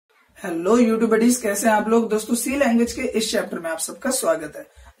Hello YouTube buddies, कैसे हैं आप लोग। दोस्तों सी लैंग्वेज के इस चैप्टर में आप सबका स्वागत है,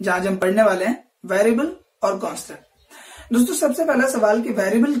 जहां हम पढ़ने वाले हैं वेरिएबल और कांस्टेंट। दोस्तों सबसे पहला सवाल कि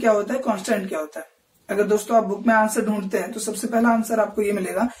वेरिएबल क्या होता है, कांस्टेंट क्या होता है। अगर दोस्तों आप बुक में आंसर ढूंढते हैं तो सबसे पहला आंसर आपको ये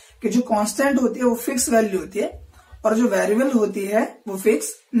मिलेगा कि जो कांस्टेंट होती है वो फिक्स वैल्यू होती है और जो वेरिएबल होती है वो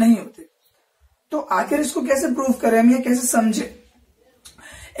फिक्स नहीं होती। तो आखिर इसको कैसे प्रूव करें हम, या कैसे समझे।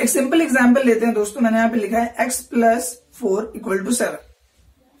 एक सिंपल एग्जाम्पल लेते हैं दोस्तों। मैंने यहाँ पे लिखा है x+4 = 7।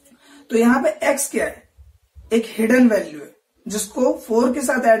 तो यहाँ पे x क्या है, एक हिडन वैल्यू है जिसको 4 के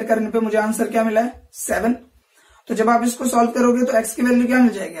साथ ऐड करने पे मुझे आंसर क्या मिला है, 7। तो जब आप इसको सॉल्व करोगे तो x की वैल्यू क्या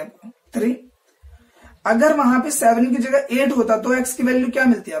मिल जाएगी आपको, 3। अगर वहां पे 7 की जगह 8 होता तो x की वैल्यू क्या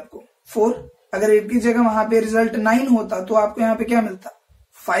मिलती है आपको, 4। अगर 8 की जगह वहां पे रिजल्ट 9 होता तो आपको यहाँ पे क्या मिलता,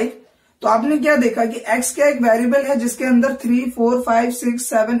 5। तो आपने क्या देखा कि x क्या एक वेरिएबल है जिसके अंदर 3, 4, 5, 6,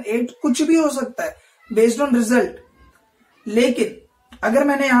 7, 8 कुछ भी हो सकता है बेस्ड ऑन रिजल्ट। लेकिन अगर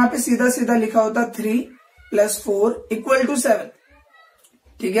मैंने यहां पे सीधा सीधा लिखा होता 3+4 = 7,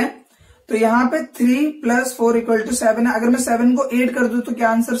 ठीक है। तो यहां पे 3+4 = 7 है। अगर मैं 7 को 8 कर दूं तो क्या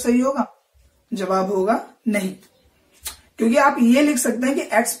आंसर सही होगा, जवाब होगा नहीं। क्योंकि आप ये लिख सकते हैं कि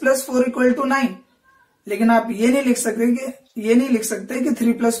x+4 = 9, लेकिन आप ये नहीं लिख सकते कि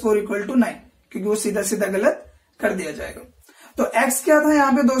 3+4 = 9, क्योंकि वो सीधा सीधा गलत कर दिया जाएगा। तो x क्या था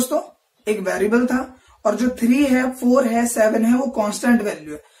यहाँ पे दोस्तों, एक वेरिएबल था, और जो 3 है, 4 है, 7 है वो कांस्टेंट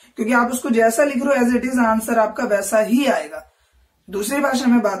वैल्यू है। क्योंकि आप उसको जैसा लिख रहे हो एज इट इज, आंसर आपका वैसा ही आएगा। दूसरी भाषा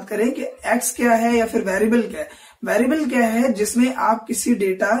में बात करें कि x क्या है या फिर वेरिएबल क्या है। वेरिएबल क्या है, जिसमें आप किसी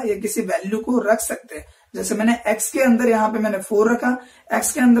डेटा या किसी वैल्यू को रख सकते हैं। जैसे मैंने x के अंदर यहाँ पे मैंने 4 रखा,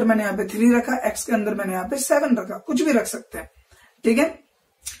 x के अंदर मैंने यहाँ पे 3 रखा, x के अंदर मैंने यहाँ पे 7 रखा, कुछ भी रख सकते हैं, ठीक है।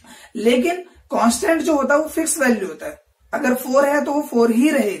 लेकिन कांस्टेंट जो होता है वो फिक्स वैल्यू होता है। अगर 4 है तो वो 4 ही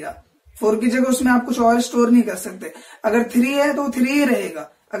रहेगा, 4 की जगह उसमें आप कुछ और स्टोर नहीं कर सकते। अगर 3 है तो 3 ही रहेगा।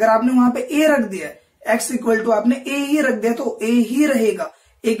 अगर आपने वहां पे a रख दिया है, x = आपने a ही रख दिया तो a ही रहेगा,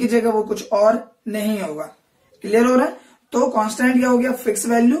 a की जगह वो कुछ और नहीं होगा। क्लियर हो रहा है। तो कांस्टेंट क्या हो गया, फिक्स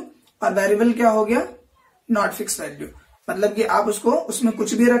वैल्यू, और वेरिएबल क्या हो गया, नॉट फिक्स वैल्यू। मतलब कि आप उसको उसमें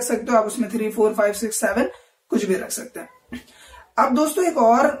कुछ भी रख सकते हो, आप उसमें 3, 4, 5, 6, 7 कुछ भी रख सकते हैं। अब दोस्तों एक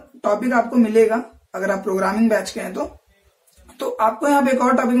और टॉपिक आपको मिलेगा अगर आप प्रोग्रामिंग बैच के हैं तो आपको यहाँ पे एक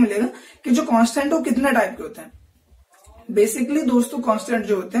और टॉपिक मिलेगा कि जो कांस्टेंट हो कितने टाइप के होते हैं। बेसिकली दोस्तों कांस्टेंट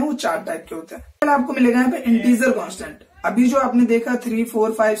जो होते हैं वो 4 टाइप के होते हैं। पहले आपको मिलेगा यहाँ पे इंटीजर कांस्टेंट। अभी जो आपने देखा 3,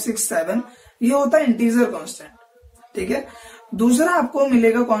 4, 5, 6, 7 ये होता है इंटीजर कांस्टेंट, ठीक है। दूसरा आपको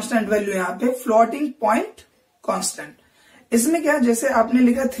मिलेगा कांस्टेंट वैल्यू यहाँ पे फ्लोटिंग पॉइंट कांस्टेंट। इसमें क्या, जैसे आपने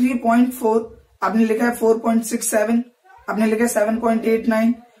लिखा 3.4, आपने लिखा है 4.67, आपने लिखा है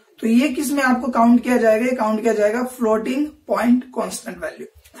 7.89, तो ये किस में आपको काउंट किया जाएगा, ये काउंट किया जाएगा फ्लोटिंग पॉइंट कांस्टेंट वैल्यू।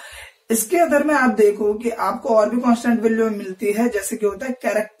 इसके अंदर में आप देखो कि आपको और भी कांस्टेंट वैल्यू मिलती है, जैसे कि होता है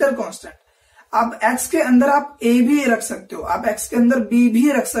कैरेक्टर कांस्टेंट। आप x के अंदर आप a भी रख सकते हो, आप x के अंदर b भी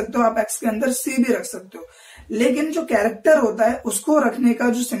रख सकते हो, आप x के अंदर c भी रख सकते हो। लेकिन जो कैरेक्टर होता है उसको रखने का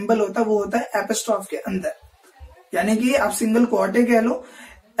जो सिंबल होता है वो होता है एपिस्ट्रॉफ के अंदर, यानी कि आप सिंगल क्वाटे कह लो।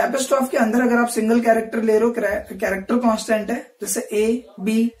 एपिस्ट्रॉफ के अंदर अगर आप सिंगल कैरेक्टर ले रहे हो, कैरेक्टर कांस्टेंट है, जैसे a,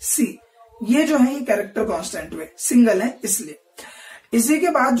 b, c, ये जो है ये कैरेक्टर कांस्टेंट हुए, सिंगल है इसलिए। इसी के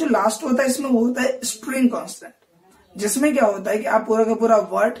बाद जो लास्ट होता है इसमें वो होता है स्ट्रिंग कांस्टेंट, जिसमें क्या होता है कि आप पूरा का पूरा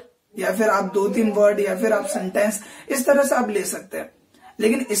वर्ड या फिर आप 2-3 वर्ड या फिर आप सेंटेंस इस तरह से आप ले सकते हैं।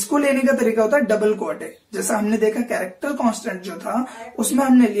 लेकिन इसको लेने का तरीका होता है डबल क्वाटे। जैसा हमने देखा कैरेक्टर कांस्टेंट जो था उसमें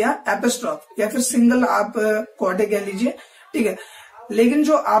हमने लिया एपिस्ट्रॉफ या फिर सिंगल आप क्वाटे कह लीजिए, ठीक है। लेकिन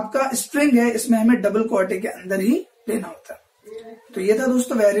जो आपका स्ट्रिंग है इसमें हमें डबल क्वाटे के अंदर ही लेना होता है। तो ये था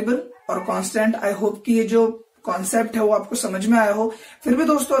दोस्तों वेरिएबल और कांस्टेंट। आई होप कि ये जो कॉन्सेप्ट है वो आपको समझ में आया हो। फिर भी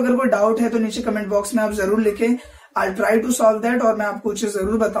दोस्तों अगर कोई डाउट है तो नीचे कमेंट बॉक्स में आप जरूर लिखें, I try to solve that, और मैं आपको कुछ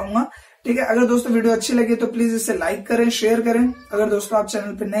जरूर बताऊंगा, ठीक है। अगर दोस्तों वीडियो अच्छी लगी तो प्लीज इसे लाइक करें, शेयर करें। अगर दोस्तों आप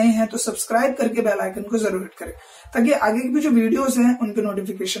चैनल पे नए हैं तो सब्सक्राइब करके बेल आइकन को जरूर हिट करें, ताकि आगे की भी जो वीडियोस हैं उनके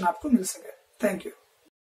नोटिफिकेशन आपको मिल सके। Thank you.